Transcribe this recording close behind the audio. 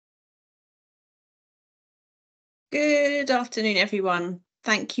Good afternoon, everyone.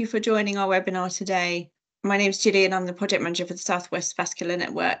 Thank you for joining our webinar today. My name is Gillian. I'm the project manager for the Southwest Vascular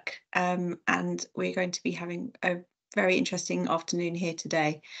Network, and we're going to be having a very interesting afternoon here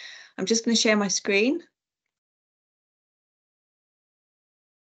today. I'm just going to share my screen.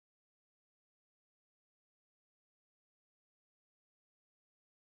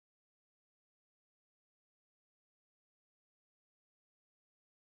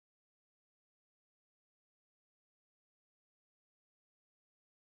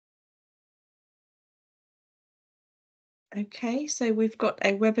 Okay, so we've got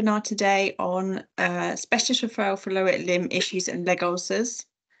a webinar today on specialist referral for lower limb issues and leg ulcers.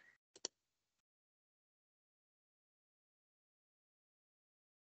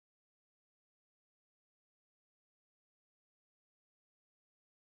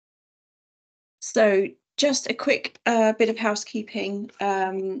 So just a quick bit of housekeeping.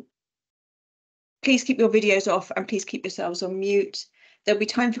 Please keep your videos off and please keep yourselves on mute. There'll be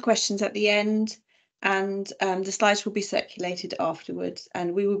time for questions at the end, and the slides will be circulated afterwards,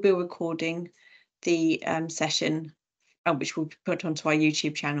 and we will be recording the session, which will be put onto our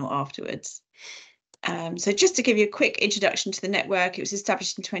YouTube channel afterwards. So just to give you a quick introduction to the network, it was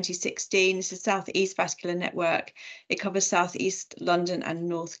established in 2016. This is South East Vascular Network. It covers South East London and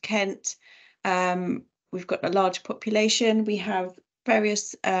North Kent. We've got a large population. We have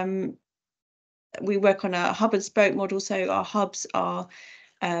various we work on a hub and spoke model, so our hubs are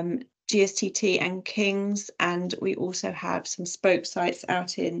GSTT and Kings, and we also have some spoke sites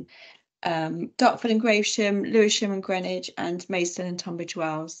out in Dartford and Gravesham, Lewisham and Greenwich, and Maidstone and Tunbridge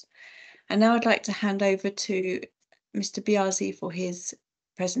Wells. And now I'd like to hand over to Mr Biasi for his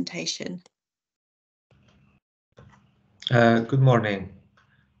presentation. Good morning,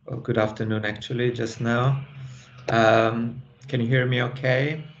 or good afternoon actually, just now. Can you hear me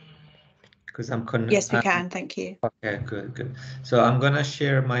okay? Because Yes, we can, thank you. Okay, good. So I'm gonna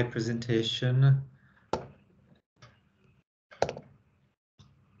share my presentation.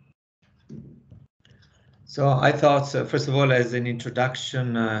 So I thought, first of all, as an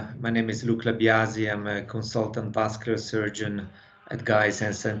introduction, my name is Lukla Biasi. I'm a consultant vascular surgeon at Guy's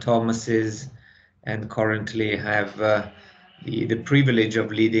and St. Thomas's, and currently have the privilege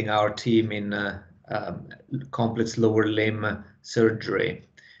of leading our team in complex lower limb surgery.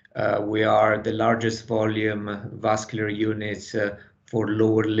 We are the largest volume vascular unit for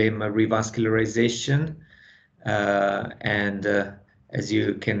lower limb revascularization, and as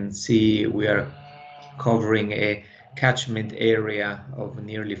you can see, we are covering a catchment area of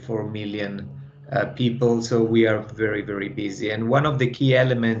nearly 4 million people, so we are very busy. And one of the key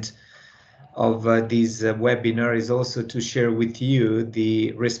elements of this webinar is also to share with you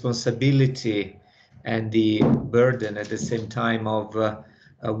the responsibility and the burden at the same time of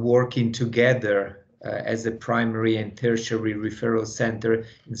working together as a primary and tertiary referral center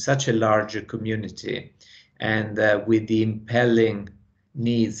in such a large community, and with the impelling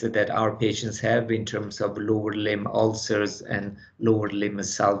needs that our patients have in terms of lower limb ulcers and lower limb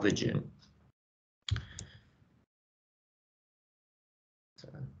salvaging.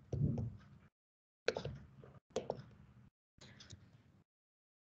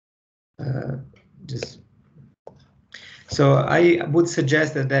 So I would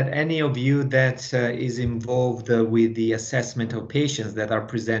suggest that any of you that is involved with the assessment of patients that are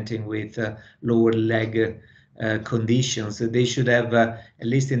presenting with lower leg conditions, they should have, at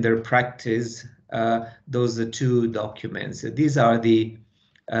least in their practice, those two documents. These are the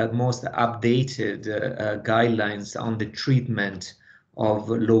most updated guidelines on the treatment of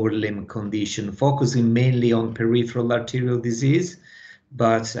lower limb condition, focusing mainly on peripheral arterial disease.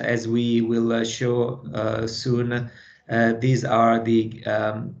 But as we will show soon, these are the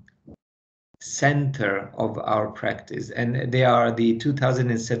center of our practice, and they are the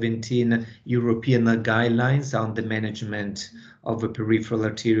 2017 European guidelines on the management of a peripheral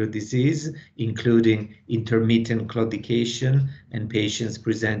arterial disease, including intermittent claudication and patients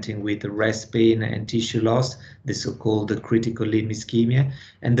presenting with rest pain and tissue loss, the so-called critical limb ischemia,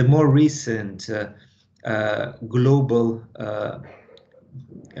 and the more recent global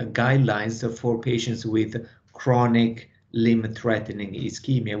guidelines for patients with chronic limb-threatening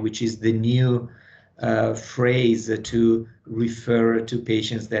ischemia, which is the new phrase to refer to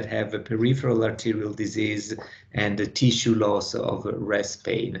patients that have a peripheral arterial disease and a tissue loss of rest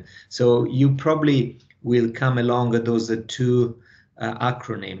pain. So you probably will come along those two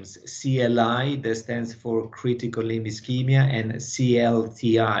acronyms, CLI, that stands for critical limb ischemia, and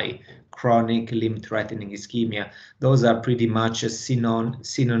CLTI, chronic limb-threatening ischemia. Those are pretty much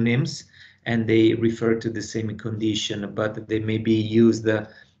synonyms, and they refer to the same condition, but they may be used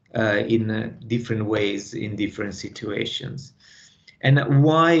in different ways in different situations. And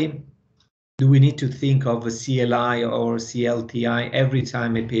why do we need to think of a CLI or CLTI every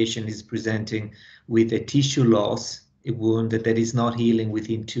time a patient is presenting with a tissue loss, a wound that is not healing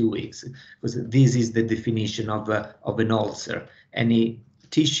within 2 weeks? Because this is the definition of an ulcer, any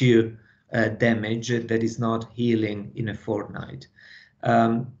tissue damage that is not healing in a fortnight.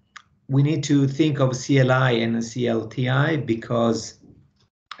 We need to think of CLI and CLTI because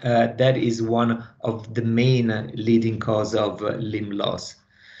that is one of the main leading cause of limb loss.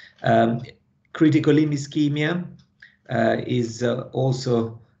 Critical limb ischemia is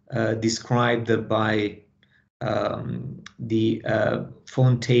also described by the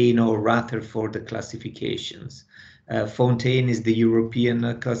Fontaine or Rutherford classifications. Fontaine is the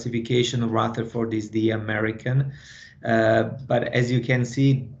European classification, Rutherford is the American. But as you can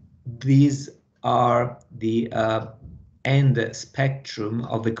see, these are the end spectrum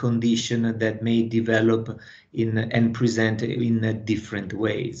of a condition that may develop and present in different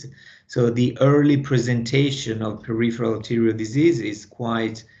ways. So the early presentation of peripheral arterial disease is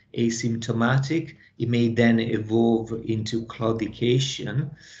quite asymptomatic. It may then evolve into claudication,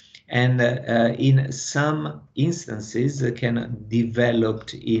 and in some instances can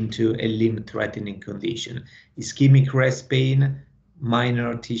develop into a limb-threatening condition. Ischemic rest pain,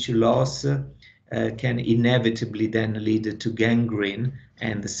 minor tissue loss, can inevitably then lead to gangrene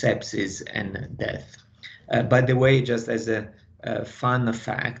and sepsis and death. By the way, just as a fun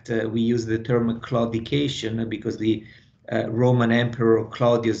fact, we use the term claudication because the Roman Emperor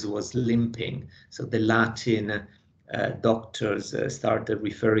Claudius was limping. So the Latin doctors started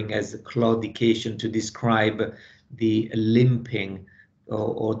referring as claudication to describe the limping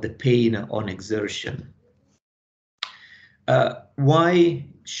or the pain on exertion. Why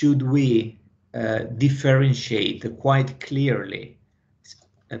should we differentiate quite clearly,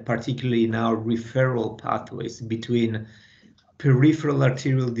 particularly in our referral pathways, between peripheral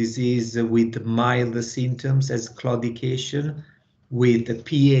arterial disease with mild symptoms as claudication, with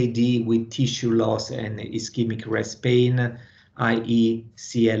PAD with tissue loss and ischemic rest pain, i.e.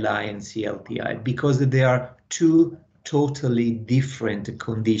 CLI and CLTI, because they are two totally different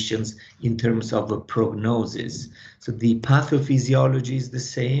conditions in terms of prognosis. So the pathophysiology is the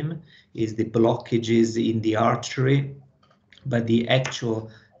same, is the blockages in the artery, but the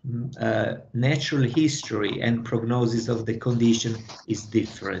actual natural history and prognosis of the condition is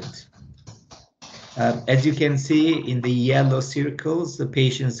different. As you can see in the yellow circles, the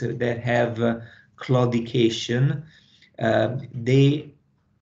patients that have claudication, they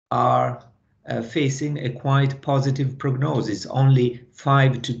are facing a quite positive prognosis. Only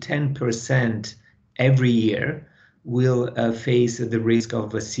 5 to 10% every year will face the risk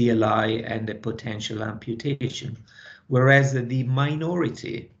of a CLI and a potential amputation, whereas the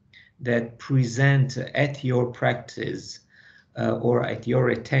minority that present at your practice or at your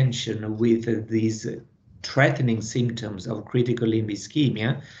attention with these threatening symptoms of critical limb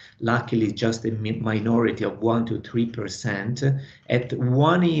ischemia, luckily just a minority of 1 to 3%, at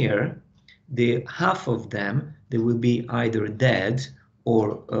 1 year, the half of them, they will be either dead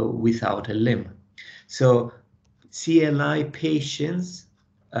or without a limb. So CLI patients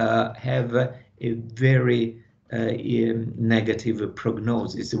have a very negative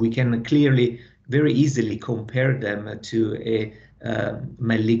prognosis. We can clearly, very easily compare them to a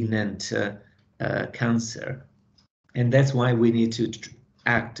malignant cancer. And that's why we need to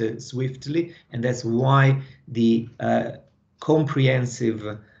act swiftly, and that's why the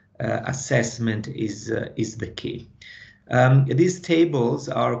comprehensive assessment is the key. These tables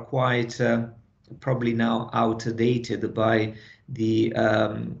are quite probably now outdated by the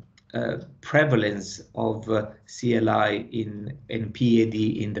prevalence of CLI and PAD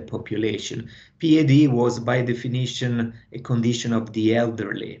in the population. PAD was by definition a condition of the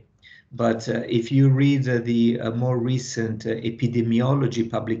elderly. But if you read the more recent epidemiology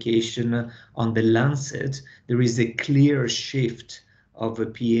publication on the Lancet, there is a clear shift of a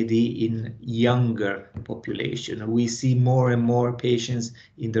PAD in younger population. We see more and more patients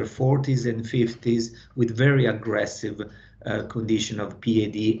in their 40s and 50s with very aggressive condition of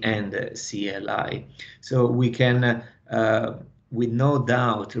PAD and CLI. So we can, with no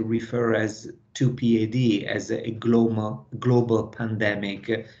doubt, refer to PAD as a global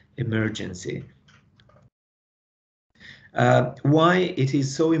pandemic emergency. Why it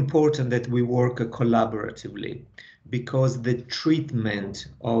is so important that we work collaboratively? Because the treatment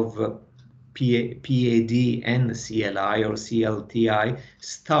of PAD and CLI or CLTI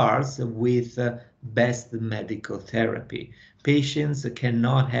starts with best medical therapy. Patients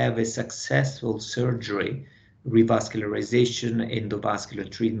cannot have a successful surgery revascularization, endovascular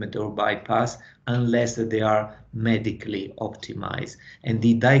treatment, or bypass unless they are medically optimized. And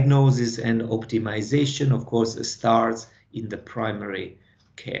the diagnosis and optimization, of course, starts in the primary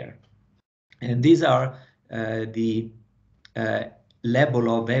care. And these are the level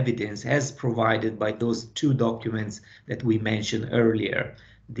of evidence as provided by those two documents that we mentioned earlier,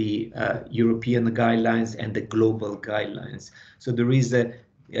 the European guidelines and the global guidelines. So there is a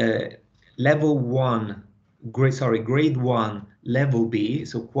level 1, grade 1, level B,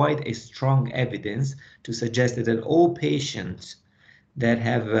 so quite a strong evidence to suggest that all patients that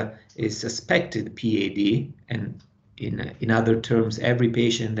have a suspected PAD, and in other terms, every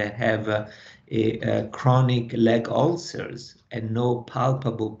patient that have a chronic leg ulcers and no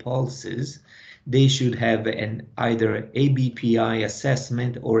palpable pulses, they should have either ABPI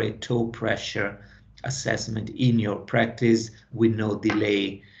assessment or a toe pressure assessment in your practice with no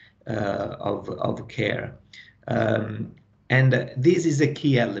delay of care. And this is a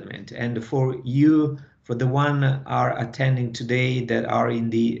key element. And for you, for the one are attending today that are in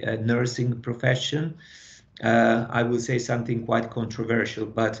the nursing profession, I will say something quite controversial,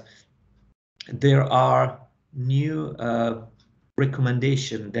 but there are new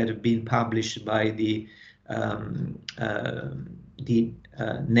recommendations that have been published by the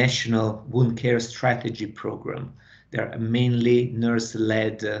National Wound Care Strategy Program. They are mainly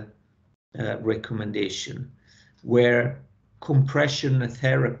nurse-led recommendation, where compression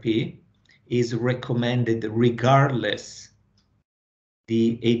therapy is recommended regardless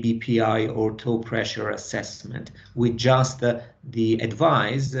the ABPI or toe pressure assessment, with just the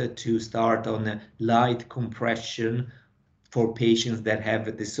advice to start on light compression for patients that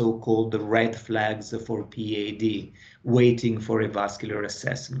have the so-called red flags for PAD, waiting for a vascular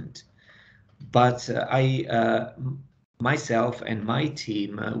assessment. But myself and my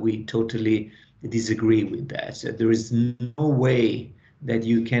team, we totally disagree with that. There is no way that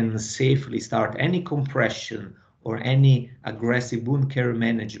you can safely start any compression or any aggressive wound care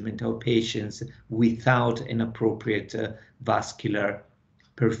management of patients without an appropriate vascular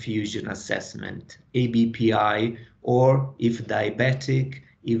perfusion assessment, ABPI, or if diabetic,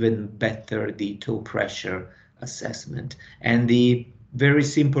 even better, the toe pressure assessment. And the very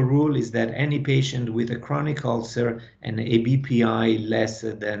simple rule is that any patient with a chronic ulcer and ABPI less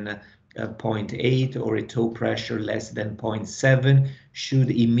than 0.8 or a toe pressure less than 0.7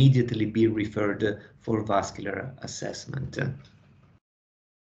 should immediately be referred for vascular assessment.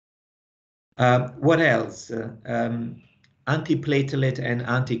 What else? Antiplatelet and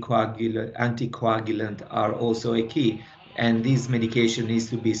anticoagulant are also a key, and this medication needs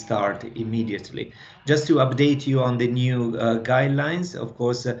to be started immediately. Just to update you on the new guidelines, of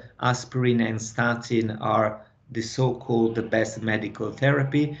course, aspirin and statin are the so-called best medical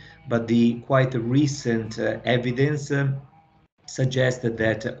therapy, but the quite recent evidence suggested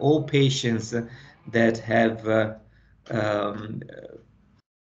that all patients that have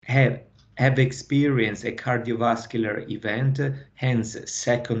experienced a cardiovascular event, hence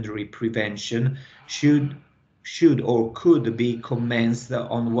secondary prevention, should or could be commenced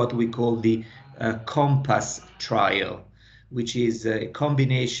on what we call the COMPASS trial, which is a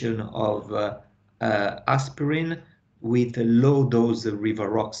combination of aspirin with a low dose of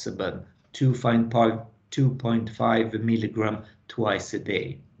rivaroxaban, 2.5 milligram twice a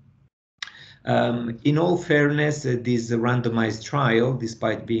day. In all fairness, this randomized trial,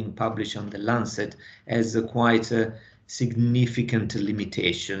 despite being published on the Lancet, has quite a significant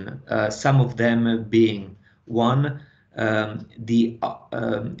limitation. Some of them being, one, the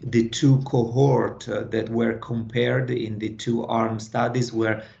two cohorts that were compared in the two-arm studies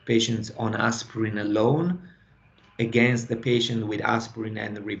were patients on aspirin alone against the patient with aspirin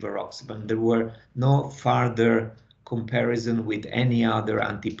and rivaroxaban. There were no further comparison with any other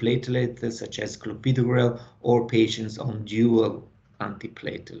antiplatelet, such as clopidogrel, or patients on dual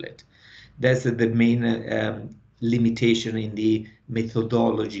antiplatelet. That's the main limitation in the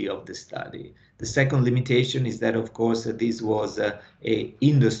methodology of the study. The second limitation is that, of course, this was a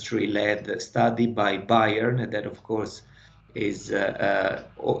industry-led study by Bayern, that, of course,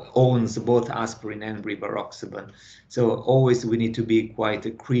 owns both aspirin and rivaroxaban. So always we need to be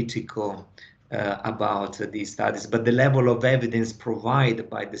quite critical about these studies, but the level of evidence provided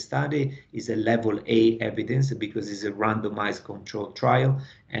by the study is a level A evidence because it's a randomized controlled trial,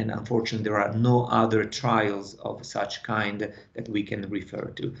 and unfortunately there are no other trials of such kind that we can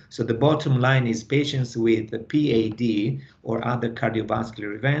refer to. So the bottom line is patients with PAD or other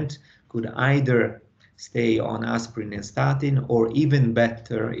cardiovascular event could either stay on aspirin and statin, or even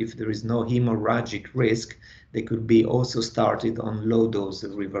better, if there is no hemorrhagic risk, they could be also started on low dose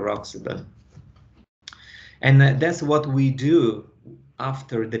of rivaroxaban. And that's what we do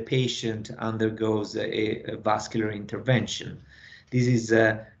after the patient undergoes a vascular intervention. This is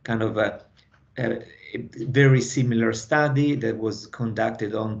a kind of a very similar study that was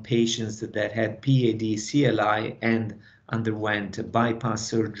conducted on patients that had PAD, CLI, and underwent bypass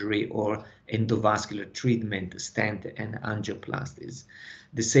surgery or endovascular treatment, stent and angioplasties.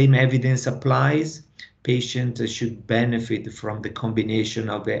 The same evidence applies. Patients should benefit from the combination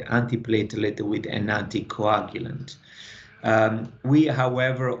of an antiplatelet with an anticoagulant. We,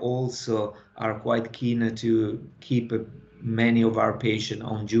 however, also are quite keen to keep many of our patients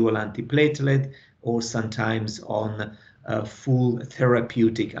on dual antiplatelet or sometimes on full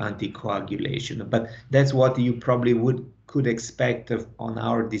therapeutic anticoagulation. But that's what you probably could expect on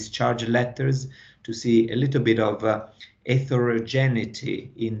our discharge letters, to see a little bit of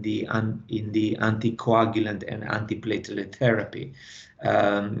heterogeneity in the anticoagulant and antiplatelet therapy.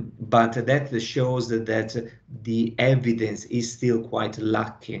 But that shows that the evidence is still quite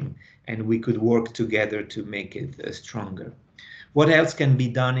lacking, and we could work together to make it stronger. What else can be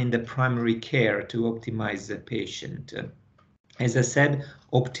done in the primary care to optimize the patient? As I said,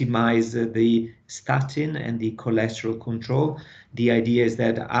 optimize the statin and the cholesterol control. The idea is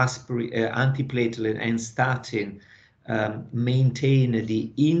that antiplatelet and statin maintain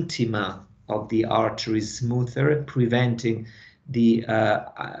the intima of the arteries smoother, preventing the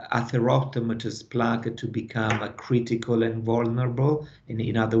atherotomatous plaque to become critical and vulnerable, and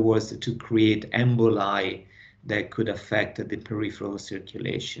in other words, to create emboli that could affect the peripheral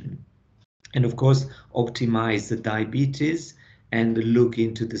circulation. And of course, optimize the diabetes and look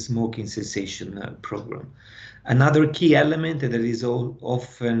into the smoking cessation program. Another key element that is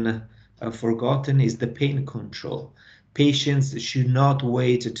often forgotten is the pain control. Patients should not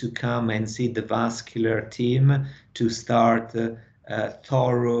wait to come and see the vascular team to start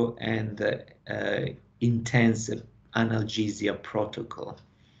thorough and intense analgesia protocol.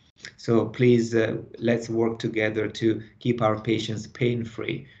 So please, let's work together to keep our patients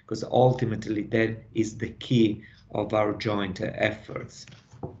pain-free, because ultimately that is the key of our joint efforts.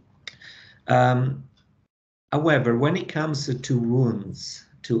 However, when it comes to wounds,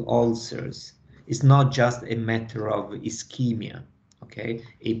 to ulcers, it's not just a matter of ischemia, okay?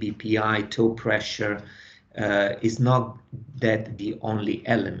 ABPI, toe pressure, is not that the only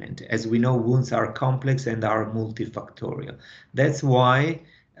element. As we know, wounds are complex and are multifactorial. That's why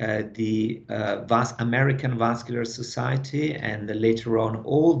the American Vascular Society and later on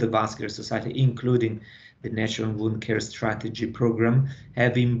all the vascular society, including the National Wound Care Strategy Program,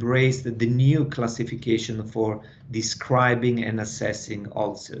 have embraced the new classification for describing and assessing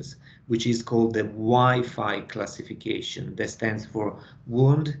ulcers, which is called the Wi-Fi classification, that stands for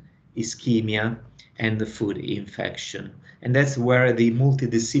wound, ischemia, and the food infection. And that's where the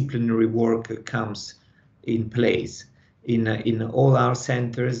multidisciplinary work comes in place. In all our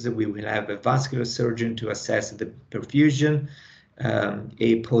centers, we will have a vascular surgeon to assess the perfusion,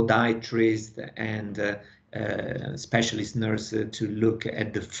 a podiatrist and specialist nurse to look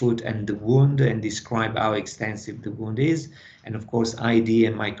at the foot and the wound and describe how extensive the wound is, and of course ID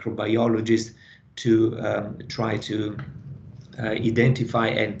and microbiologist to try to identify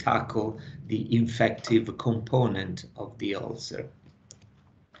and tackle the infective component of the ulcer.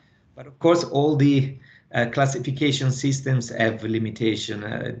 But of course, all the classification systems have limitation.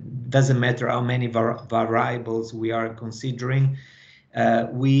 Doesn't matter how many variables we are considering,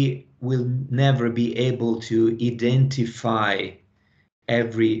 we will never be able to identify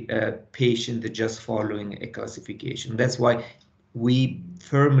every patient just following a classification. That's why we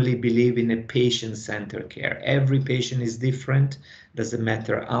firmly believe in a patient-centered care. Every patient is different. Doesn't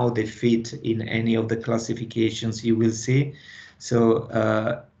matter how they fit in any of the classifications you will see. So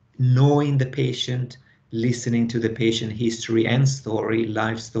knowing the patient, listening to the patient history and story,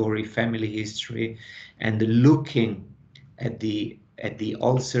 life story, family history, and looking at the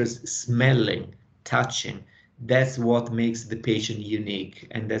ulcers, smelling, touching, that's what makes the patient unique,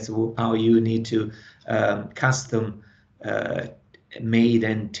 and that's how you need to custom made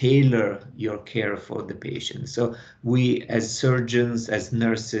and tailor your care for the patient. So we as surgeons, as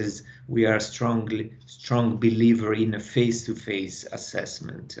nurses, we are strong believer in a face-to-face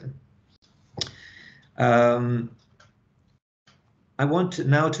assessment. I want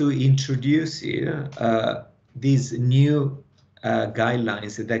now to introduce you these new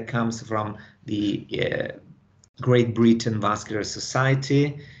guidelines that comes from the Great Britain Vascular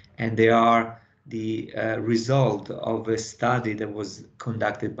Society, and they are the result of a study that was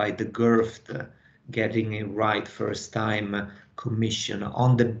conducted by the GERFT, Getting It Right First Time Commission,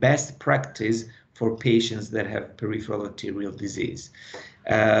 on the best practice for patients that have peripheral arterial disease.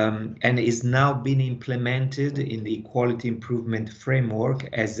 and is now being implemented in the quality improvement framework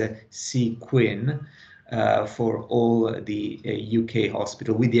as a CQuin for all the UK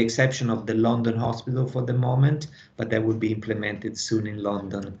hospital, with the exception of the London hospital for the moment, but that will be implemented soon in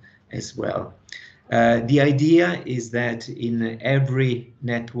London as well. The idea is that in every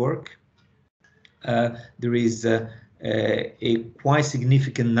network there is a quite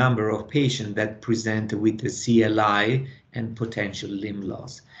significant number of patients that present with the CLI and potential limb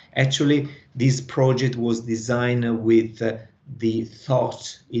loss. Actually, this project was designed with the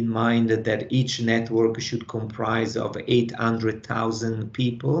thought in mind that each network should comprise of 800,000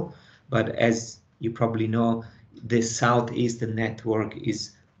 people, but as you probably know, the Southeast network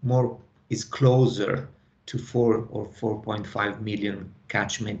is closer to 4 or 4.5 million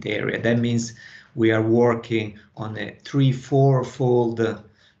catchment area. That means we are working on a 3-4-fold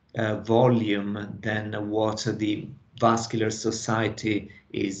volume than what the Vascular Society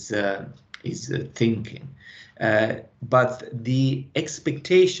is thinking. But the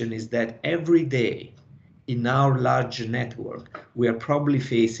expectation is that every day in our large network, we are probably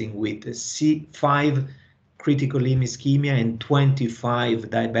facing with 5 critical limb ischemia and 25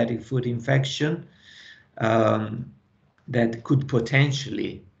 diabetic foot infection that could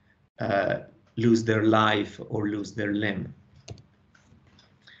potentially lose their life or lose their limb.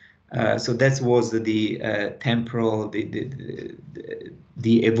 So that was the temporal,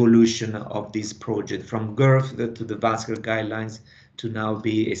 the evolution of this project from GIRF to the vascular guidelines to now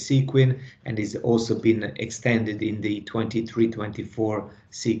be a CQuin, and is also been extended in the 23-24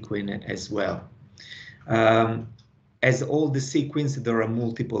 CQuin as well. As all the CQuins, there are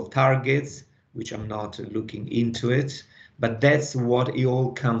multiple targets, which I'm not looking into it, but that's what it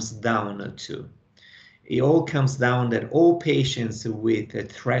all comes down to. It all comes down that all patients with a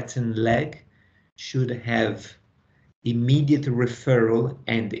threatened leg should have immediate referral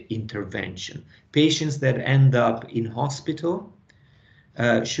and intervention. Patients that end up in hospital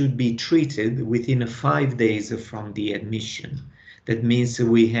should be treated within 5 days from the admission. That means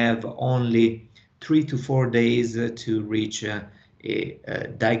we have only 3 to 4 days to reach a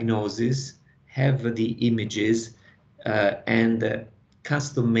diagnosis, have the images, and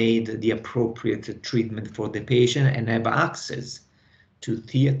custom-made the appropriate treatment for the patient, and have access to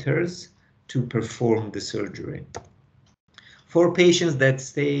theaters to perform the surgery. For patients that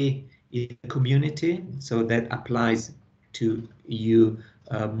stay in the community, so that applies to you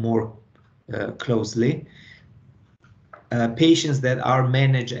more closely, patients that are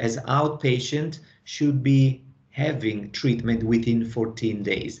managed as outpatient should be having treatment within 14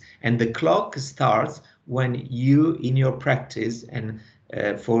 days. And the clock starts when you, in your practice, and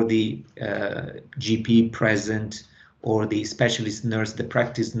for the GP present or the specialist nurse, the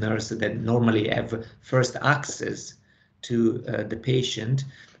practice nurse that normally have first access to the patient,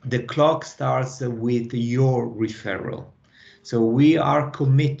 the clock starts with your referral. So we are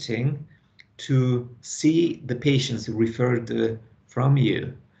committing to see the patients referred from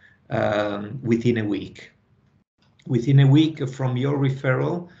you within a week. Within a week from your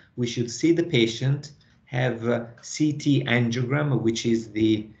referral, we should see the patient, have CT angiogram, which is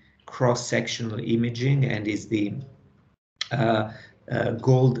the cross-sectional imaging and is the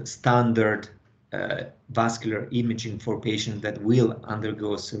gold standard vascular imaging for patients that will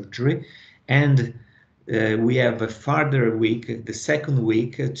undergo surgery. And we have a further week, the second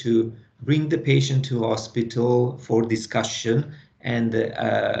week, to bring the patient to hospital for discussion and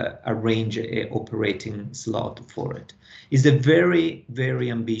arrange an operating slot for it. It's a very, very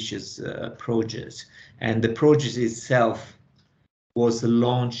ambitious project, and the project itself was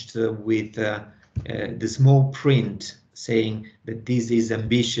launched with the small print saying that this is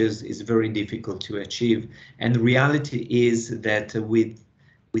ambitious, is very difficult to achieve. And the reality is that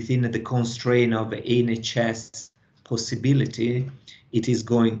within the constraint of NHS possibility, it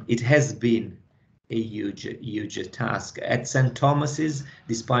has been a huge task. At St. Thomas's,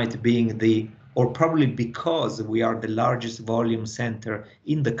 despite being or probably because we are the largest volume center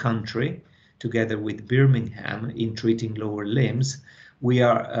in the country, together with Birmingham in treating lower limbs, we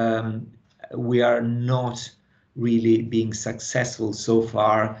are not really being successful so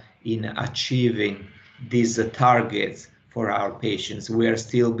far in achieving these targets for our patients. We are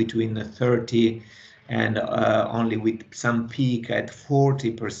still between 30 and only with some peak at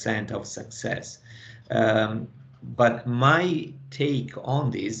 40% of success. But my take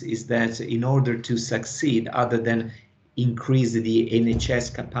on this is that in order to succeed, other than increase the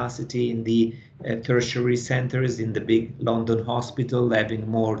NHS capacity in the tertiary centers, in the big London hospital, having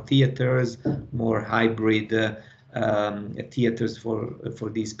more theaters, more hybrid theaters for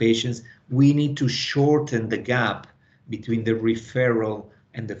these patients, we need to shorten the gap between the referral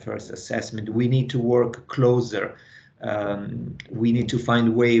and the first assessment. We need to work closer. We need to find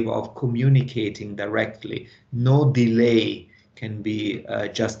a way of communicating directly. No delay can be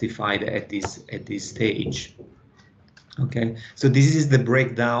justified at this stage. Okay, so this is the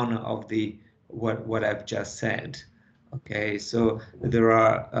breakdown of the what I've just said. Okay, so there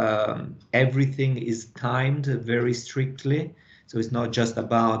are everything is timed very strictly. So it's not just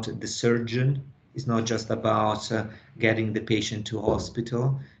about the surgeon. It's not just about getting the patient to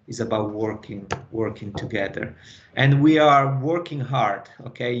hospital. It's about working together, and we are working hard.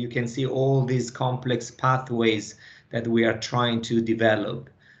 Okay, you can see all these complex pathways that we are trying to develop.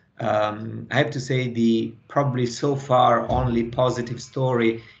 I have to say the probably so far only positive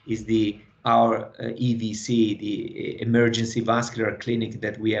story is our EVC, the Emergency Vascular Clinic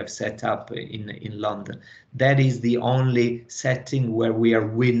that we have set up in London. That is the only setting where we are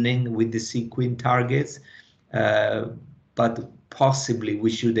winning with the sequin targets, but possibly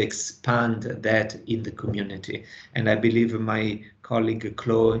we should expand that in the community. And I believe my colleague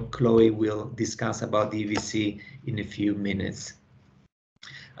Chloe will discuss about the EVC in a few minutes.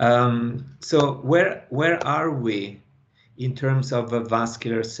 So where are we in terms of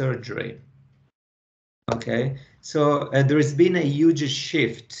vascular surgery? Okay, so there has been a huge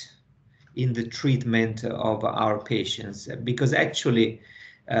shift in the treatment of our patients, because actually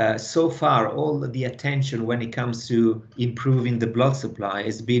so far all the attention when it comes to improving the blood supply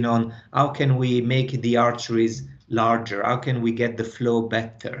has been on how can we make the arteries larger, how can we get the flow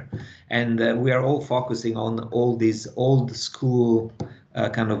better, and we are all focusing on all these old school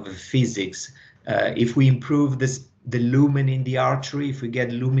kind of physics. If we improve the lumen in the artery, if we get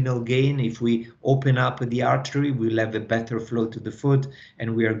luminal gain, if we open up the artery, we'll have a better flow to the foot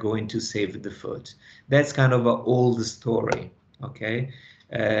and we are going to save the foot. That's kind of an old story, okay?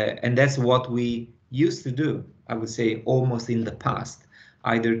 And that's what we used to do, I would say, almost in the past.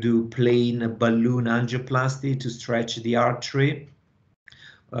 Either do plain balloon angioplasty to stretch the artery,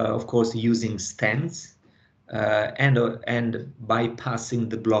 of course using stents, and bypassing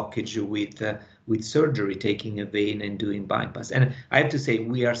the blockage with surgery, taking a vein and doing bypass. And I have to say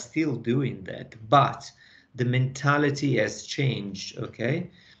we are still doing that, but the mentality has changed. Okay,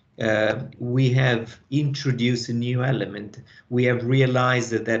 we have introduced a new element. We have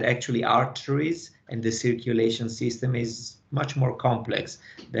realized that actually arteries and the circulation system is much more complex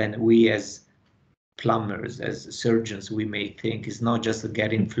than we as plumbers, as surgeons, we may think. It's not just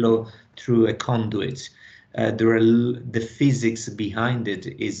getting flow through a conduit. The physics behind it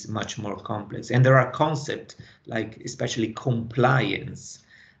is much more complex, and there are concepts like especially compliance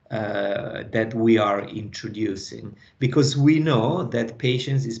that we are introducing, because we know that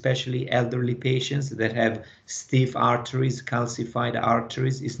patients, especially elderly patients that have stiff arteries, calcified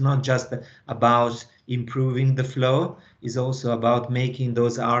arteries, it's not just about improving the flow, it's also about making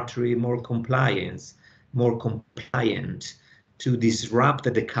those arteries more compliant to disrupt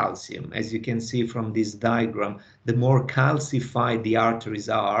the calcium. As you can see from this diagram, the more calcified the arteries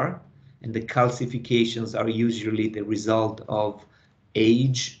are, and the calcifications are usually the result of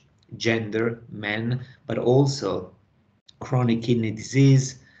age, gender, men, but also chronic kidney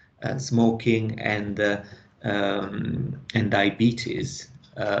disease, smoking, and diabetes,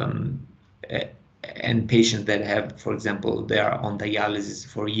 and patients that have, for example, they are on dialysis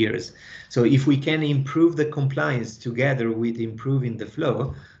for years. So if we can improve the compliance together with improving the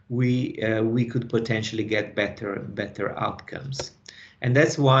flow, we could potentially get better outcomes. And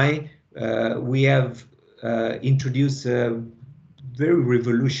that's why we have introduced a very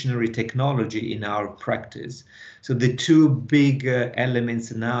revolutionary technology in our practice. So the two big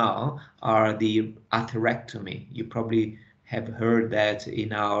elements now are the atherectomy. You probably have heard that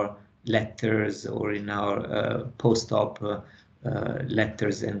in our letters or in our post-op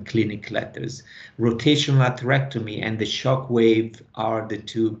letters and clinic letters. Rotational atherectomy and the shock wave are the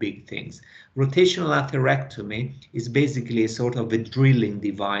two big things. Rotational atherectomy is basically a sort of a drilling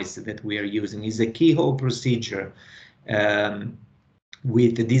device that we are using. It's a keyhole procedure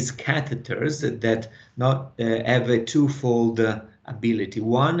with these catheters that not have a twofold ability.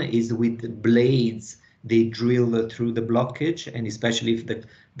 One is with blades, they drill through the blockage, and especially if the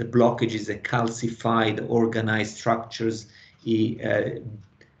blockage is a calcified organized structures,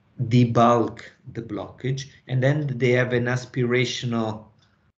 debulk the blockage, and then they have an aspirational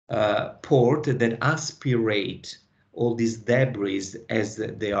port that aspirate all these debris as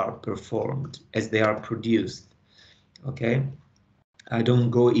they are produced. Okay, I don't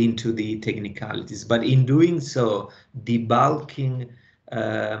go into the technicalities, but in doing so, debulking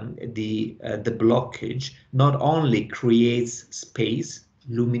the blockage not only creates space,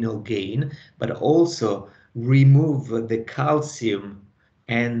 luminal gain, but also remove the calcium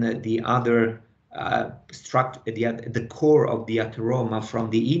and the other structure, the core of the atheroma from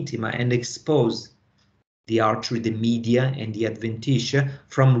the intima, and expose the artery, the media, and the adventitia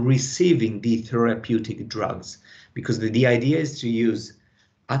from receiving the therapeutic drugs. Because the idea is to use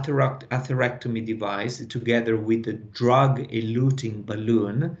atherectomy device together with the drug-eluting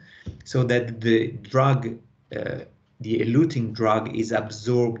balloon, so that the eluting drug is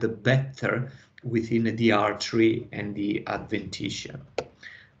absorbed better within the artery and the adventitia.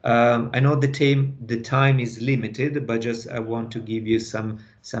 I know the time is limited, but just I want to give you some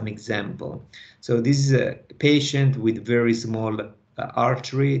example. So this is a patient with very small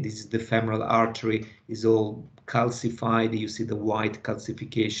artery. This is the femoral artery, is all calcified. You see the white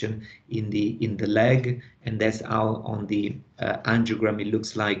calcification in the leg, and that's how on the angiogram it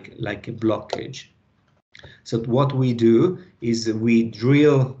looks like a blockage. So what we do is we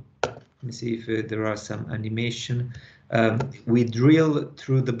drill. Let me see if there are some animation. We drill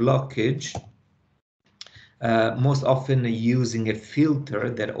through the blockage, most often using a filter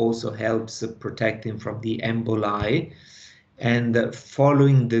that also helps protecting from the emboli. And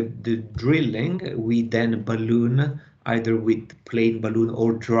following the drilling, we then balloon, either with plain balloon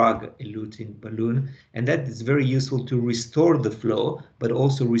or drug-eluting balloon. And that is very useful to restore the flow, but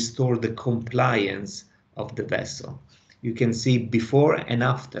also restore the compliance of the vessel. You can see before and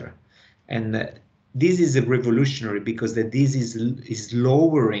after. And this is a revolutionary, because this is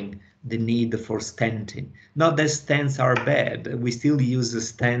lowering the need for stenting. Not that stents are bad. We still use the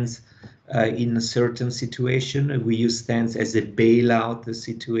stents in a certain situation. We use stents as a bailout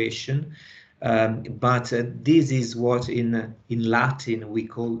situation. But this is what in Latin we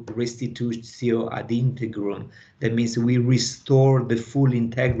call restitutio ad integrum. That means we restore the full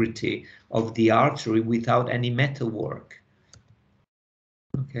integrity of the artery without any metalwork.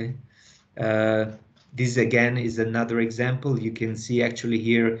 Okay. This again is another example. You can see actually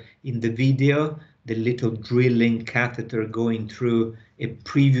here in the video the little drilling catheter going through a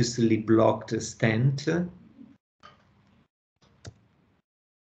previously blocked stent.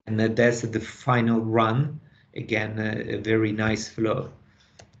 And that's the final run. Again, a very nice flow.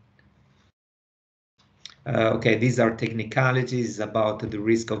 Okay, these are technicalities about the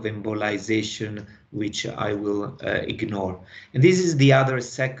risk of embolization, which I will ignore. And this is the other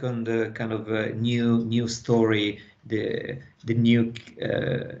second kind of new story. The new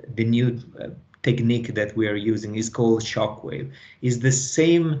technique that we are using is called shockwave. It's the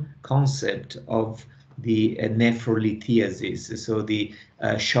same concept of the nephrolithiasis, so the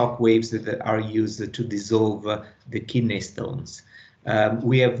shock waves that are used to dissolve the kidney stones.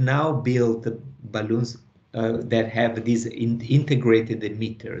 We have now built balloons that have these integrated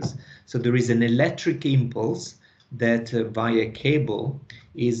emitters. So there is an electric impulse that via cable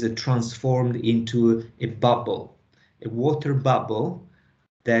is transformed into a bubble, a water bubble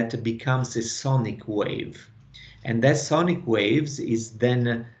that becomes a sonic wave. And that sonic waves is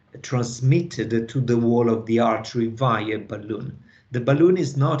then transmitted to the wall of the artery via balloon. The balloon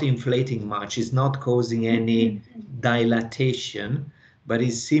is not inflating much, it's not causing any dilatation, but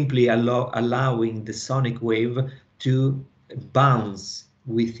is simply allowing the sonic wave to bounce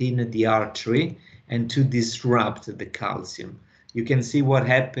within the artery and to disrupt the calcium. You can see what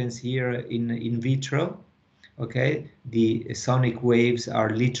happens here in vitro. Okay, the sonic waves are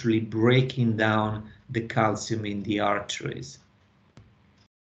literally breaking down the calcium in the arteries.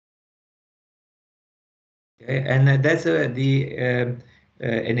 Okay, and that's an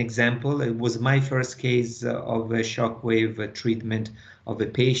example. It was my first case of a shockwave treatment of a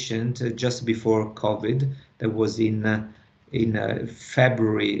patient just before COVID. That was in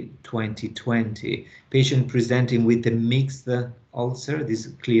February 2020. Patient presenting with a mixed ulcer. This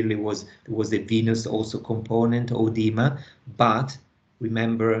clearly was a venous also component, edema, but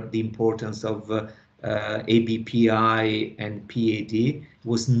remember the importance of ABPI and PAD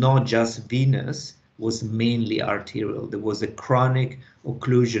was not just venous, was mainly arterial. There was a chronic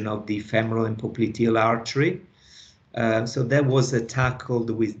occlusion of the femoral and popliteal artery. So that was tackled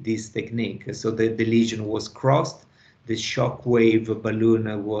with this technique. So the lesion was crossed, the shock wave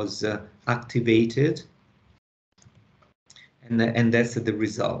balloon was activated, and that's the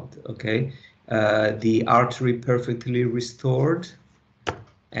result. Okay, the artery perfectly restored,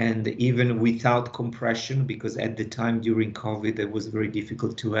 and even without compression, because at the time during COVID it was very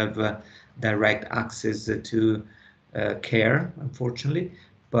difficult to have direct access to care, unfortunately.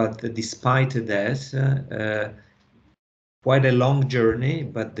 But despite that, quite a long journey,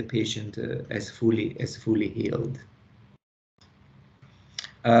 but the patient has fully healed.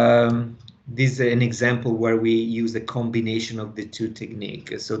 This is an example where we use a combination of the two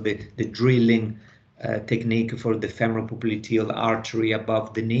techniques. So the drilling technique for the femoral popliteal artery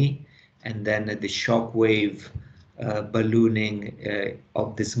above the knee, and then the shock wave ballooning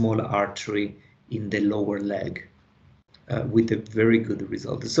of the small artery in the lower leg with a very good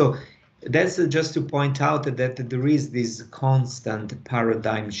result. So that's just to point out that there is this constant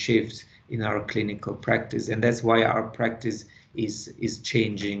paradigm shift in our clinical practice, and that's why our practice is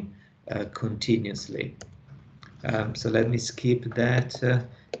changing continuously. So let me skip that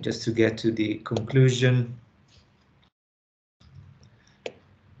just to get to the conclusion.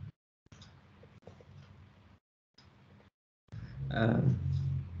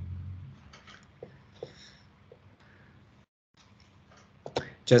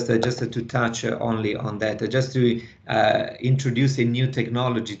 Just to touch only on that, just to introduce a new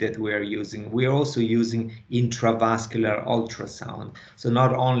technology that we are using. We are also using intravascular ultrasound. So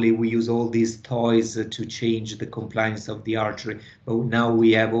not only we use all these toys to change the compliance of the artery, but now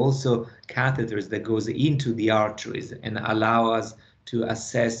we have also catheters that goes into the arteries and allow us to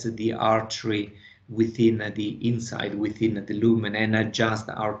assess the artery within the inside, within the lumen, and adjust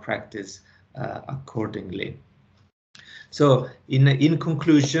our practice accordingly. So in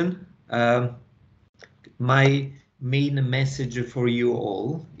conclusion, my main message for you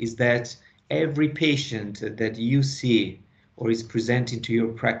all is that every patient that you see or is presenting to your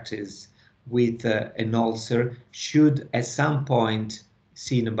practice with an ulcer should at some point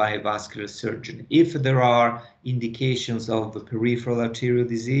seen by a vascular surgeon. If there are indications of peripheral arterial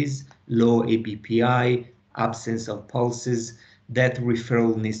disease, low ABPI, absence of pulses, that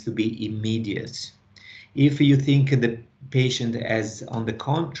referral needs to be immediate. If you think the patient has, on the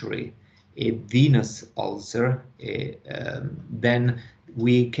contrary, a venous ulcer, then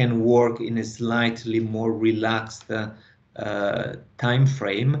we can work in a slightly more relaxed time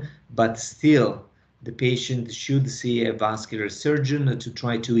frame, but still the patient should see a vascular surgeon to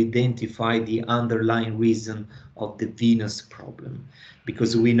try to identify the underlying reason of the venous problem,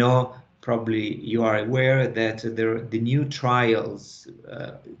 because we know, probably you are aware, that the new trials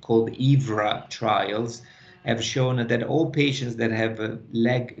called EVRA trials have shown that all patients that have a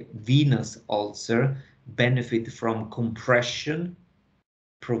leg venous ulcer benefit from compression,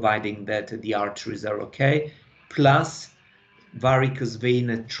 providing that the arteries are okay, plus varicose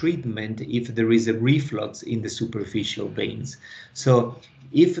vein treatment if there is a reflux in the superficial veins. So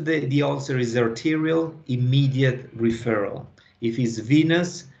if the ulcer is arterial, immediate referral. If it's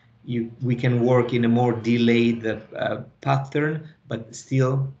venous, we can work in a more delayed pattern, but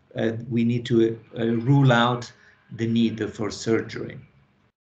still we need to rule out the need for surgery.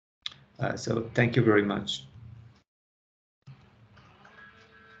 So thank you very much.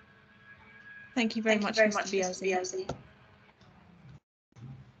 Thank you very much, Mr. Biasi.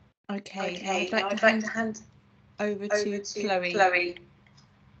 Okay, now I'd like to hand over to Chloe.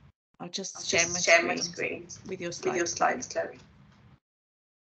 I'll just share my screen with your slides, Chloe.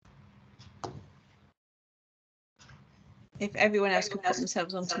 If everyone else could put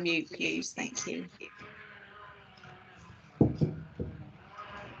themselves onto mute, please. Thank you.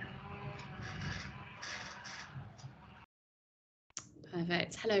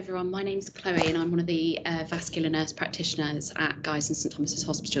 Perfect. Hello everyone, my name's Chloe and I'm one of the vascular nurse practitioners at Guy's and St Thomas's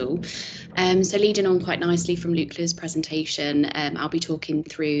Hospital. So leading on quite nicely from Lukla's presentation, I'll be talking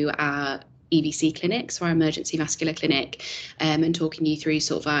through our EVC clinic, so our emergency vascular clinic, and talking you through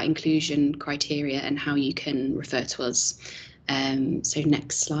sort of our inclusion criteria and how you can refer to us. So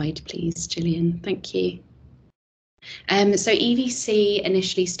next slide please, Gillian, thank you. So EVC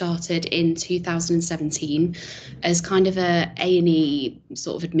initially started in 2017 as kind of a A&E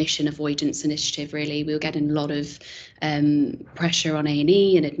sort of admission avoidance initiative, really. We were getting a lot of pressure on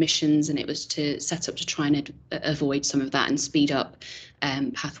A&E and admissions, and it was set up to try and avoid some of that and speed up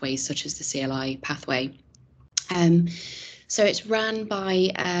pathways such as the CLI pathway. So it's run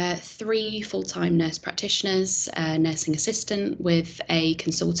by 3 full-time nurse practitioners, a nursing assistant with a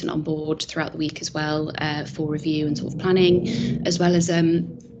consultant on board throughout the week as well for review and sort of planning, as well as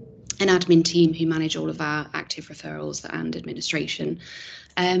an admin team who manage all of our active referrals and administration.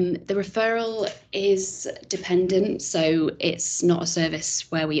 The referral is dependent, so it's not a service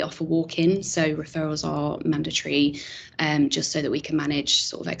where we offer walk-in, so referrals are mandatory, just so that we can manage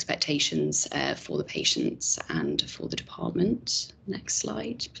sort of expectations for the patients and for the department. Next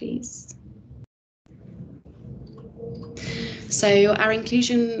slide, please. So our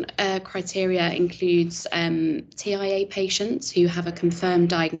inclusion criteria includes TIA patients who have a confirmed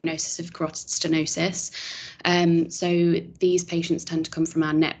diagnosis of carotid stenosis. So these patients tend to come from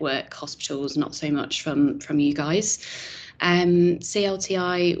our network hospitals, not so much from you guys.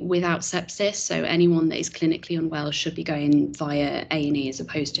 CLTI without sepsis, so anyone that is clinically unwell should be going via A&E as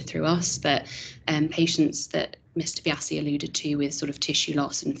opposed to through us, but patients that Mr Biasi alluded to with sort of tissue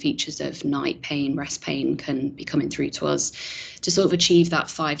loss and features of night pain, rest pain can be coming through to us to sort of achieve that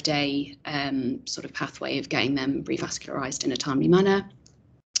 5-day sort of pathway of getting them revascularized in a timely manner.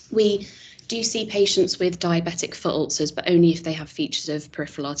 We do see patients with diabetic foot ulcers, but only if they have features of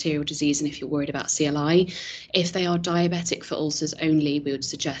peripheral arterial disease and if you're worried about CLI. If they are diabetic foot ulcers only, we would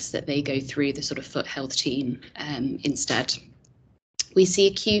suggest that they go through the sort of foot health team instead. We see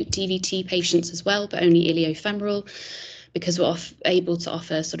acute DVT patients as well, but only iliofemoral, because we're able to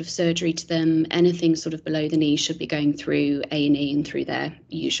offer sort of surgery to them. Anything sort of below the knee should be going through A&E and through their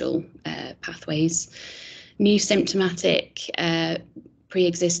usual pathways. New symptomatic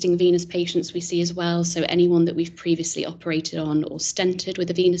pre-existing venous patients we see as well, so anyone that we've previously operated on or stented with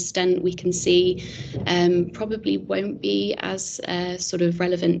a venous stent, we can see probably won't be as sort of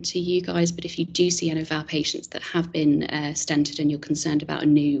relevant to you guys, but if you do see any of our patients that have been stented and you're concerned about a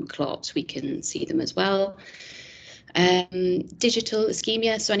new clot, we can see them as well. Digital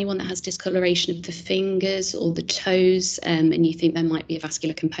ischemia, so anyone that has discoloration of the fingers or the toes and you think there might be a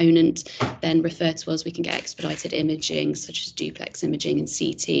vascular component, then refer to us. We can get expedited imaging such as duplex imaging and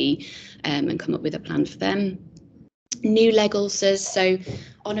CT and come up with a plan for them. New leg ulcers, so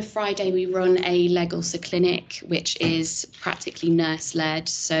on a Friday we run a leg ulcer clinic which is practically nurse led,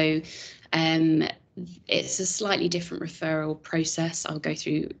 so it's a slightly different referral process. I'll go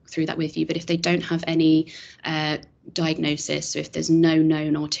through that with you, but if they don't have any diagnosis, so if there's no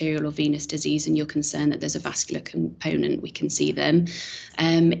known arterial or venous disease and you're concerned that there's a vascular component, we can see them.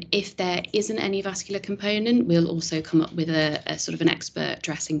 If there isn't any vascular component, we'll also come up with a sort of an expert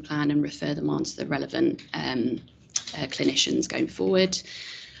dressing plan and refer them on to the relevant clinicians going forward.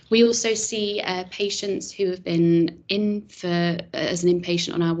 We also see patients who have been in for as an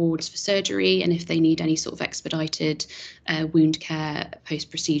inpatient on our wards for surgery, and if they need any sort of expedited wound care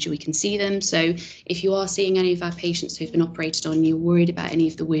post-procedure, we can see them. So if you are seeing any of our patients who've been operated on, you're worried about any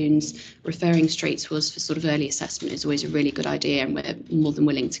of the wounds, referring straight to us for sort of early assessment is always a really good idea, and we're more than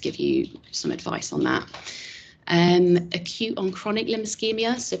willing to give you some advice on that. Acute on chronic limb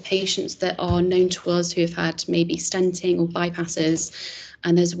ischemia, so patients that are known to us who have had maybe stenting or bypasses,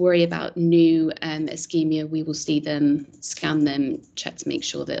 and there's worry about new ischemia, we will see them, scan them, check to make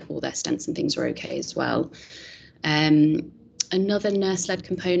sure that all their stents and things are okay as well. Another nurse-led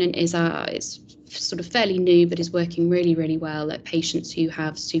component is it's sort of fairly new, but is working really, really well at patients who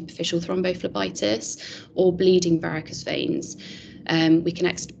have superficial thrombophlebitis or bleeding varicose veins. We can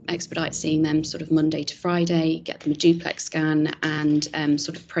expedite seeing them sort of Monday to Friday, get them a duplex scan and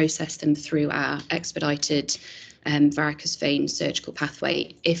sort of process them through our expedited varicose vein surgical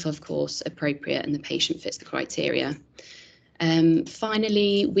pathway, if of course appropriate and the patient fits the criteria.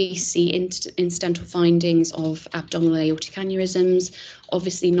 Finally, we see incidental findings of abdominal aortic aneurysms,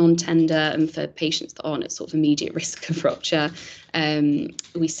 obviously non-tender, and for patients that aren't at sort of immediate risk of rupture.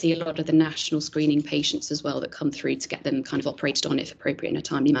 We see a lot of the national screening patients as well that come through to get them kind of operated on if appropriate in a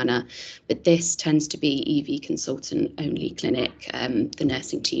timely manner. But this tends to be EV consultant only clinic. The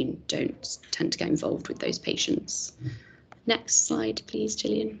nursing team don't tend to get involved with those patients. Next slide, please,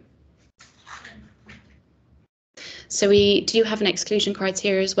 Gillian. So we do have an exclusion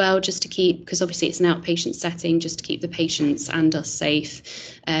criteria as well, just to keep, because obviously it's an outpatient setting, just to keep the patients and us safe.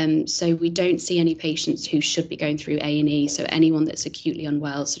 So we don't see any patients who should be going through A&E. So anyone that's acutely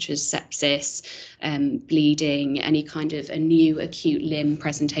unwell, such as sepsis, bleeding, any kind of a new acute limb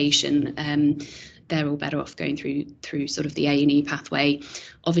presentation, they're all better off going through sort of the A&E pathway.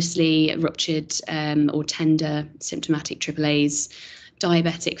 Obviously, ruptured or tender symptomatic AAAs,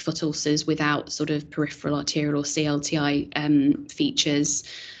 diabetic foot ulcers without sort of peripheral arterial or CLTI features.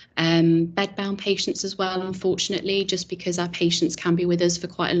 Bedbound patients as well, unfortunately, just because our patients can be with us for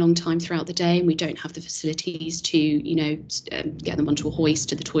quite a long time throughout the day and we don't have the facilities to, you know, get them onto a hoist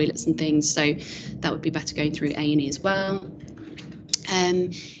to the toilets and things. So that would be better going through A&E as well.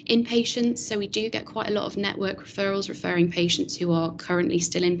 Inpatients, so we do get quite a lot of network referrals referring patients who are currently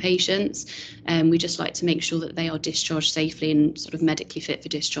still inpatients. We just like to make sure that they are discharged safely and sort of medically fit for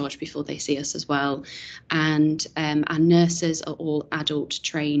discharge before they see us as well. And our nurses are all adult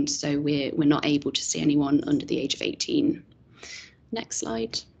trained, so we're not able to see anyone under the age of 18. Next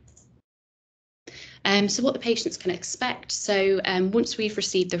slide. So what the patients can expect. So once we've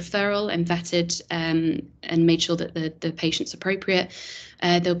received the referral and vetted and made sure that the patient's appropriate,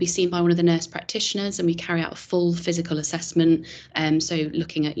 They'll be seen by one of the nurse practitioners, and we carry out a full physical assessment. So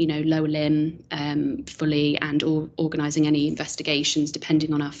looking at, lower limb fully, and organising any investigations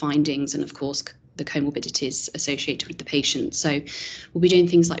depending on our findings, and of course the comorbidities associated with the patient. So we'll be doing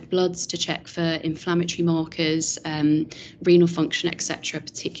things like bloods to check for inflammatory markers, renal function, etc.,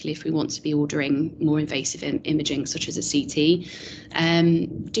 particularly if we want to be ordering more invasive imaging such as a CT.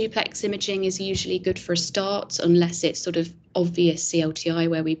 Duplex imaging is usually good for a start, unless it's sort of obvious CLTI,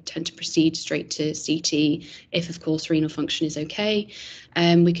 where we tend to proceed straight to CT if, of course, renal function is okay.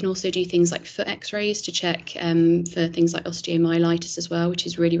 We can also do things like foot x-rays to check for things like osteomyelitis as well, which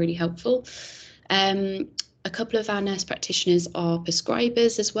is really, really helpful. A couple of our nurse practitioners are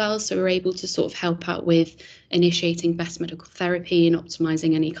prescribers as well, so we're able to sort of help out with initiating best medical therapy and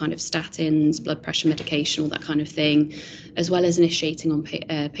optimizing any kind of statins, blood pressure medication, all that kind of thing, as well as initiating on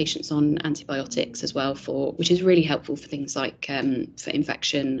patients on antibiotics as well, which is really helpful for things like for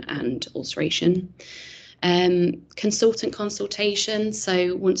infection and ulceration. Consultant consultation.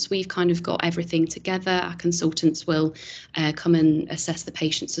 So once we've kind of got everything together, our consultants will come and assess the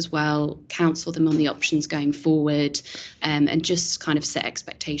patients as well, counsel them on the options going forward, and just kind of set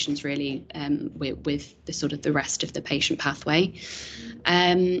expectations really with the sort of the rest of the patient pathway.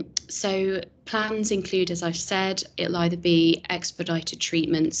 So plans include, as I've said, it'll either be expedited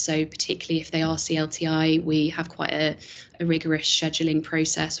treatments, so particularly if they are CLTI, we have quite a rigorous scheduling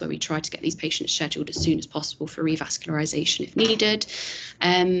process where we try to get these patients scheduled as soon as possible for revascularization if needed.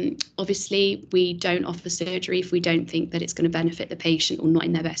 Obviously, we don't offer surgery if we don't think that it's going to benefit the patient or not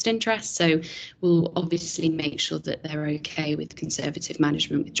in their best interest, so we'll obviously make sure that they're okay with conservative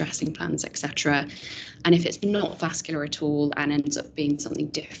management with dressing plans, etc. And if it's not vascular at all and ends up being something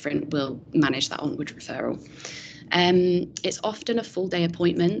different, we'll manage that onward referral. It's often a full day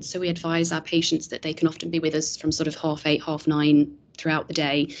appointment, so we advise our patients that they can often be with us from sort of 8:30, 9:30 throughout the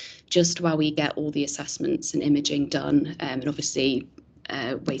day, just while we get all the assessments and imaging done, and obviously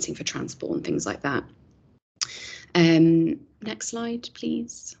waiting for transport and things like that. Next slide,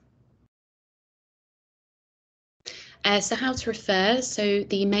 please. So how to refer. So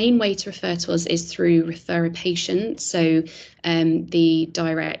the main way to refer to us is through refer a patient. So the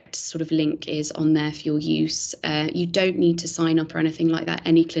direct sort of link is on there for your use. You don't need to sign up or anything like that.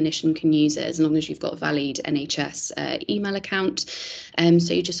 Any clinician can use it as long as you've got a valid NHS email account.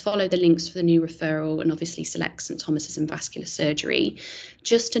 So you just follow the links for the new referral and obviously select St Thomas's and vascular surgery.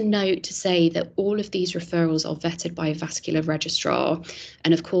 Just a note to say that all of these referrals are vetted by a vascular registrar.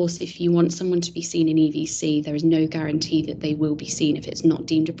 And of course, if you want someone to be seen in EVC, there is no guarantee that they will be seen if it's not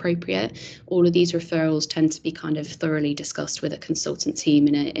deemed appropriate. All of these referrals tend to be kind of thoroughly discussed with a consultant team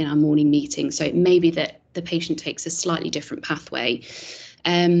in our morning meeting. So it may be that the patient takes a slightly different pathway.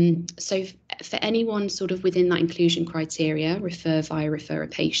 So for anyone sort of within that inclusion criteria, refer a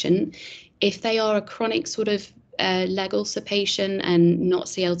patient. If they are a chronic sort of leg ulcer patient and not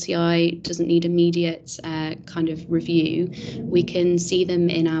CLTI, doesn't need immediate kind of review, we can see them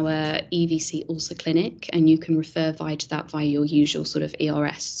in our EVC ulcer clinic, and you can refer via your usual sort of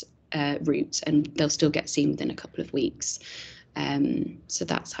ERS route, and they'll still get seen within a couple of weeks. So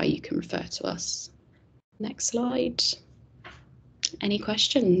that's how you can refer to us. Next slide. Any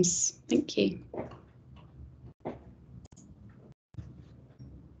questions? Thank you.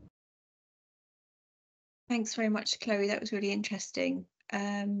 Thanks very much, Chloe. That was really interesting.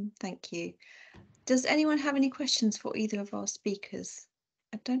 Thank you. Does anyone have any questions for either of our speakers?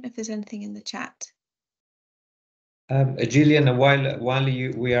 I don't know if there's anything in the chat. Gillian, while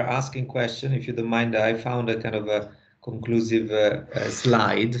we are asking questions, if you don't mind, I found a kind of a conclusive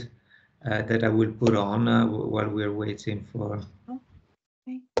slide that I will put on while we're waiting for. Oh,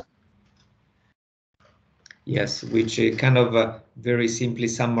 okay. Yes, which kind of very simply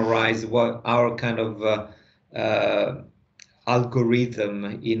summarize what our kind of algorithm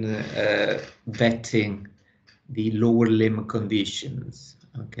in vetting the lower limb conditions.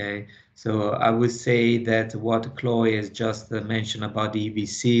 Okay, so I would say that what Chloe has just mentioned about the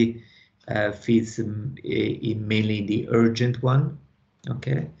EVC fits in mainly the urgent one.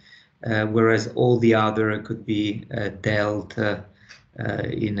 Okay, whereas all the other could be dealt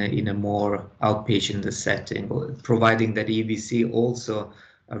in a more outpatient setting, providing that EVC also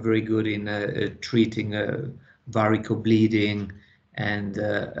are very good in treating varicose bleeding and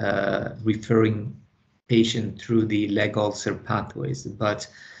referring patient through the leg ulcer pathways. But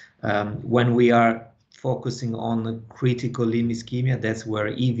when we are focusing on the critical limb ischemia, that's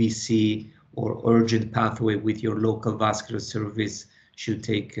where EVC or urgent pathway with your local vascular service should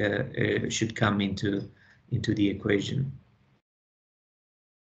come into the equation.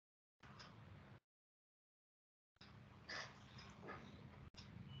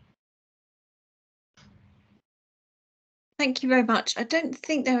 Thank you very much. I don't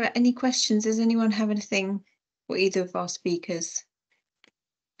think there are any questions. Does anyone have anything for either of our speakers?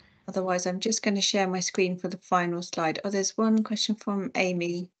 Otherwise, I'm just going to share my screen for the final slide. Oh, there's one question from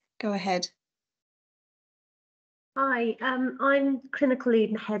Amy. Go ahead. Hi, I'm clinical lead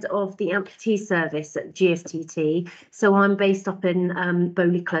and head of the amputee service at GSTT. So I'm based up in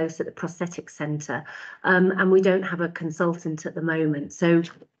Bowley Close at the Prosthetic Centre, and we don't have a consultant at the moment. So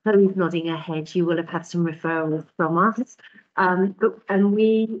Chloe's nodding her head, you will have had some referrals from us. And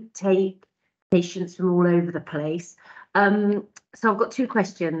we take patients from all over the place. So I've got two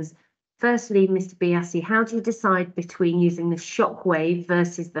questions. Firstly, Mr Biasi, how do you decide between using the shockwave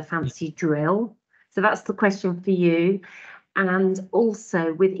versus the fancy drill? So that's the question for you. And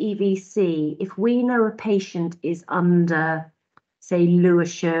also with EVC, if we know a patient is under, say,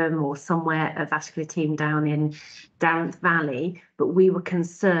 Lewisham or somewhere, a vascular team down in Darrant Valley, but we were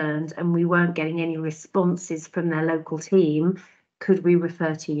concerned and we weren't getting any responses from their local team, could we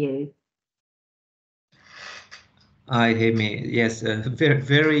refer to you? Hi, Amy. Yes,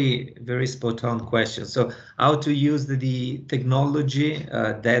 very spot on question. So, how to use the technology?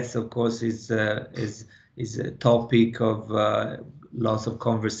 That's of course is a topic of lots of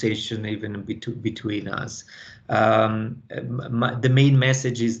conversation even between us. The main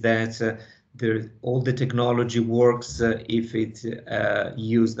message is that all the technology works if it's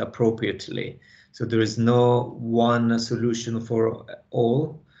used appropriately. So there is no one solution for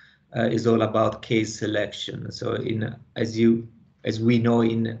all. Is all about case selection. So as we know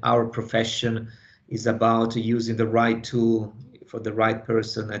in our profession, is about using the right tool for the right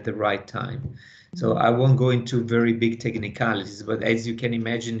person at the right time. So I won't go into very big technicalities, but as you can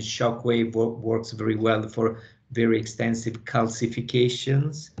imagine, shockwave works very well for very extensive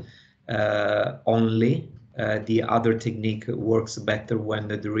calcifications only. The other technique works better when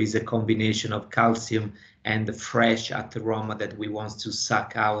there is a combination of calcium and the fresh atheroma that we want to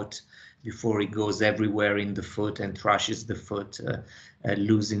suck out before it goes everywhere in the foot and trashes the foot,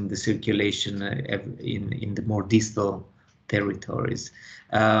 losing the circulation in the more distal territories.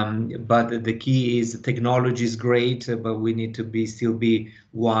 But the key is the technology is great, but we need to still be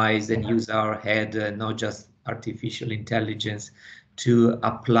wise and use our head, not just artificial intelligence, to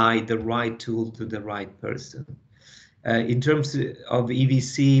apply the right tool to the right person. In terms of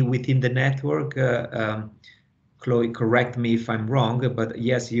EVC within the network, Chloe, correct me if I'm wrong, but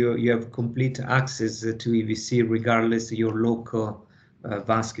yes, you have complete access to EVC regardless of your local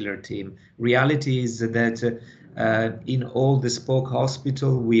vascular team. Reality is that in all the spoke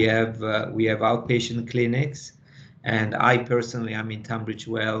hospital we have outpatient clinics, and I personally am in Tunbridge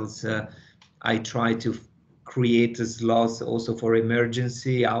Wells. I try to create slots also for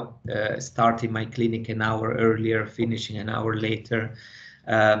emergency, starting my clinic an hour earlier, finishing an hour later.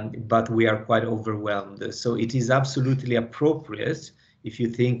 But we are quite overwhelmed. So it is absolutely appropriate, if you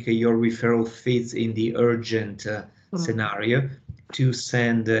think your referral fits in the urgent scenario, to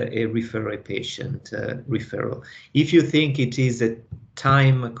send a referral patient referral. If you think it is a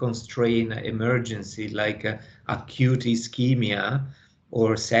time constrained emergency like acute ischemia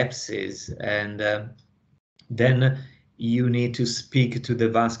or sepsis, and then you need to speak to the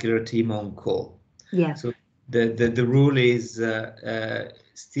vascular team on call. Yeah. So the rule is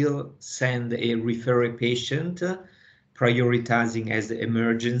still send a referral patient, prioritizing as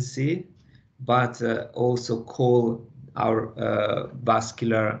emergency, but also call our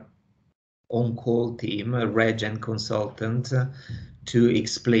vascular on-call team, a reg and consultant, to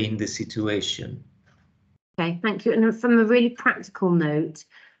explain the situation. Okay, thank you. And from a really practical note,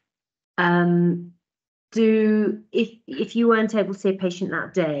 if you weren't able to see a patient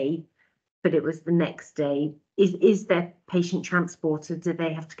that day, but it was the next day, is their patient transported? Do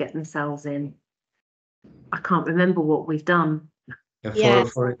they have to get themselves in? I can't remember what we've done.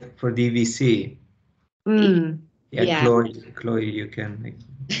 For DVC. Yeah. Chloe, you can.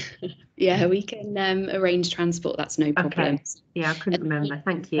 Yeah, we can arrange transport. That's no problem. Okay. Yeah, I couldn't remember.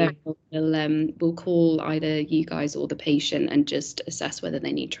 Thank you. We'll call either you guys or the patient and just assess whether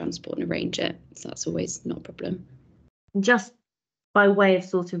they need transport and arrange it. So that's always not a problem. Just by way of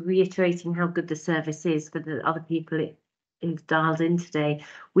sort of reiterating how good the service is for the other people who've dialed in today,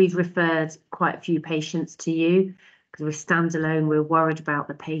 we've referred quite a few patients to you because we're standalone. We're worried about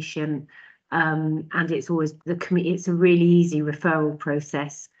the patient, and it's always it's a really easy referral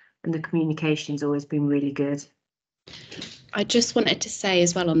process, and the communication's always been really good. I just wanted to say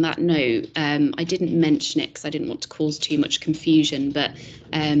as well on that note, I didn't mention it because I didn't want to cause too much confusion, but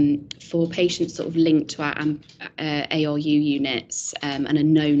for patients sort of linked to our ARU units and are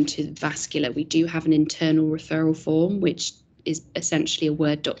known to vascular, we do have an internal referral form which is essentially a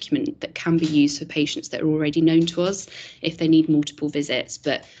Word document that can be used for patients that are already known to us if they need multiple visits.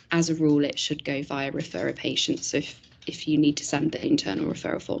 But as a rule, it should go via referrer patients. So if you need to send the internal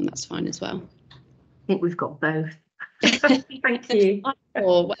referral form, that's fine as well. I think we've got both. Thank you.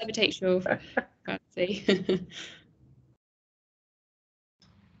 Or whatever takes your fancy.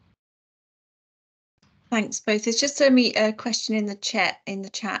 Thanks both. There's just a question in the chat.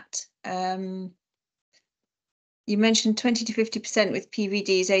 You mentioned 20 to 50% with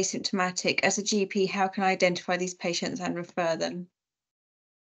PVD is asymptomatic. As a GP, how can I identify these patients and refer them?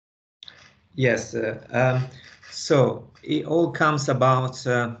 Yes, so it all comes about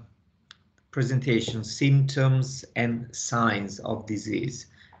presentation, symptoms and signs of disease.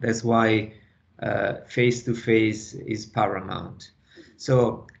 That's why face-to-face is paramount.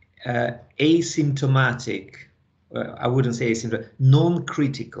 So asymptomatic, I wouldn't say asymptomatic,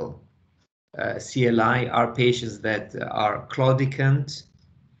 non-critical CLI are patients that are claudicant,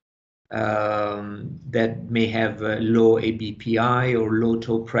 that may have low ABPI or low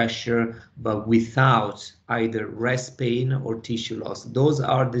toe pressure, but without either rest pain or tissue loss. Those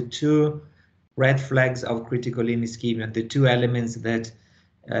are the two red flags of critical limb ischemia, the two elements that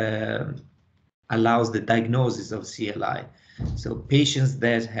allows the diagnosis of CLI. So patients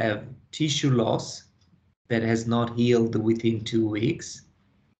that have tissue loss that has not healed within 2 weeks,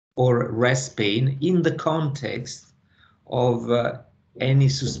 or rest pain in the context of any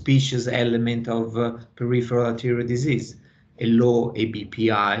suspicious element of peripheral arterial disease, a low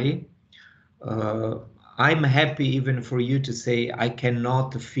ABPI. I'm happy even for you to say I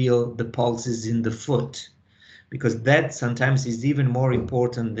cannot feel the pulses in the foot, because that sometimes is even more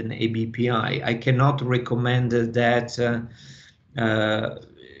important than ABPI. I cannot recommend that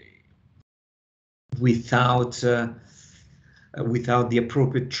without the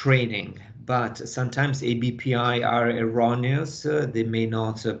appropriate training, but sometimes ABPI are erroneous. They may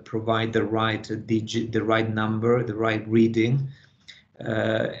not provide the right digit, the right number, the right reading.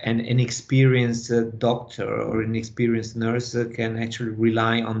 And an experienced doctor or an experienced nurse can actually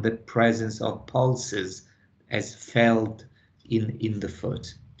rely on the presence of pulses as felt in the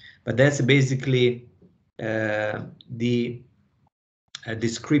foot. But that's basically the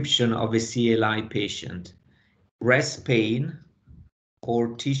description of a CLI patient. Rest pain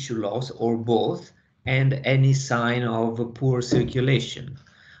or tissue loss or both, and any sign of poor circulation.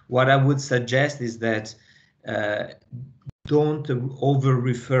 What I would suggest is that don't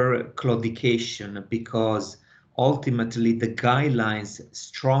over-refer claudication, because ultimately the guidelines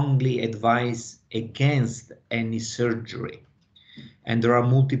strongly advise against any surgery. And there are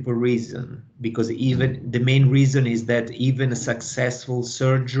multiple reasons, because even the main reason is that even a successful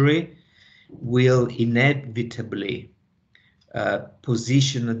surgery will inevitably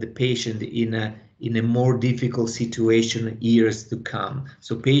position the patient in a more difficult situation years to come.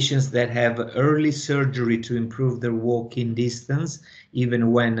 So patients that have early surgery to improve their walking distance,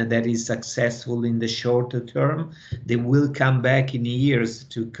 even when that is successful in the shorter term, they will come back in years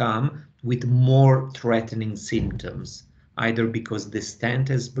to come with more threatening symptoms, either because the stent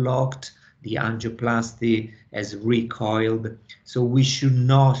is blocked, the angioplasty has recoiled. So we should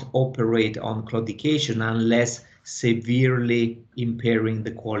not operate on claudication unless severely impairing the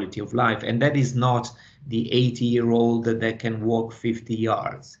quality of life. And that is not the 80-year-old that can walk 50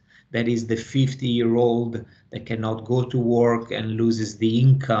 yards. That is the 50-year-old that cannot go to work and loses the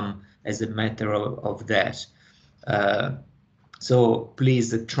income as a matter of that. So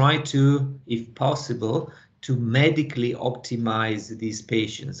please try to, if possible, to medically optimize these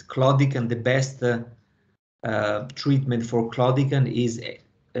patients. Claudicant, the best treatment for claudicant is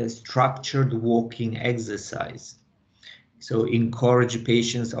a structured walking exercise. So encourage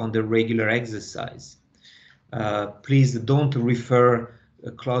patients on the regular exercise. Please don't refer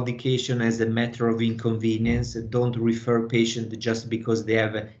claudication as a matter of inconvenience. Don't refer patients just because they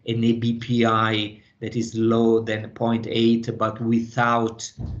have an ABPI that is lower than 0.8, but without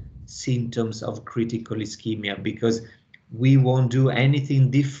symptoms of critical ischemia, because we won't do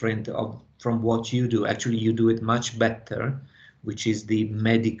anything different from what you do. Actually, you do it much better, which is the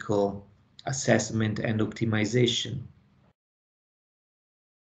medical assessment and optimization.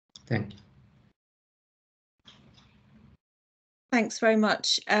 Thank you. Thanks very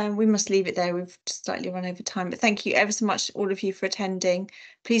much. We must leave it there. We've just slightly run over time, but thank you ever so much, all of you, for attending.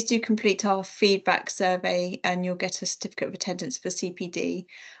 Please do complete our feedback survey and you'll get a certificate of attendance for CPD.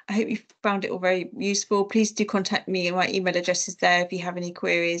 I hope you found it all very useful. Please do contact me, and my email address is there if you have any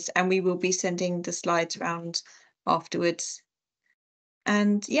queries, and we will be sending the slides around afterwards.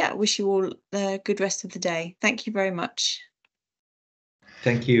 And yeah, wish you all a good rest of the day. Thank you very much.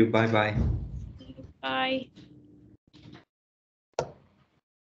 Thank you. Bye-bye. Bye.